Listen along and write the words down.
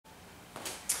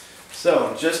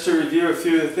So, just to review a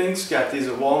few of the things, got these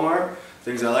at Walmart.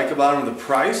 Things I like about them, the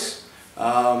price.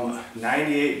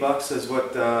 98 bucks is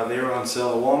what they were on sale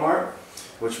at Walmart,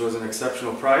 which was an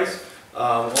exceptional price.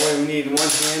 Only need one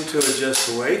hand to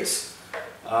adjust the weights.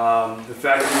 The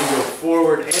fact that you can go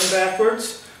forward and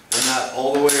backwards and not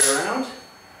all the way around.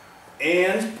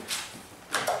 And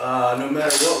no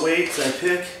matter what weights I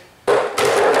pick,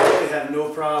 I really have no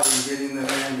problem getting them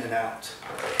in and out.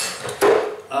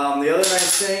 The other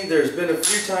nice thing, there's been a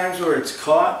few times where it's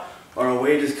caught or a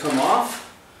weight has come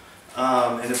off.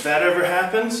 And if that ever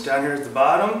happens, down here at the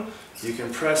bottom, you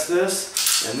can press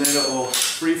this and then it will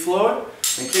free flow it.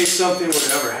 In case something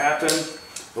would ever happen,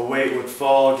 the weight would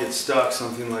fall, get stuck,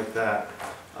 something like that.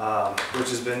 Which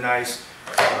has been nice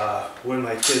when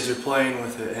my kids are playing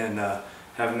with it and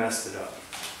have messed it up.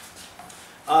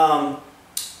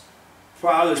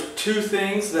 Probably there's two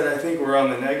things that I think were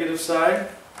on the negative side.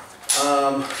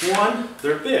 One,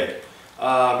 they're big.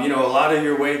 You know, a lot of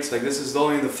your weights, like this is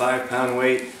only the 5-pound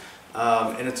weight,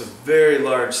 and it's a very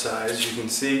large size. You can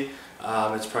see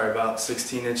it's probably about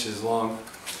 16 inches long.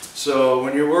 So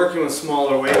when you're working with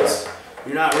smaller weights,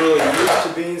 you're not really used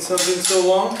to being something so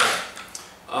long.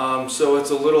 So it's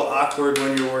a little awkward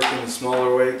when you're working with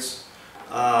smaller weights.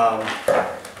 But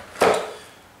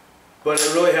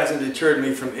it really hasn't deterred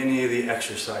me from any of the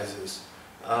exercises.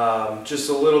 Just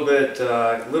a little bit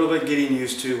getting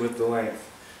used to with the length.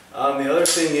 The other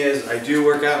thing is I do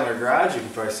work out in my garage. You can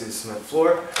probably see the cement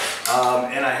floor,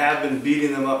 and I have been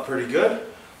beating them up pretty good.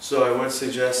 So I would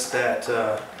suggest that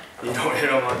you don't hit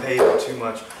them on pavement too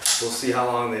much. We'll see how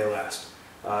long they last.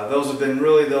 Those have been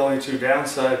really the only two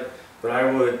downside, but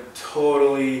I would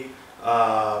totally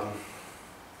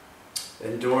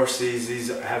endorse these. These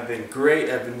have been great.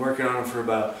 I've been working on them for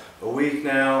about a week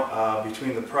now.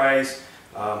 Between the price,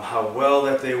 how well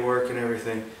that they work and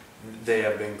everything, they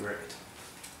have been great.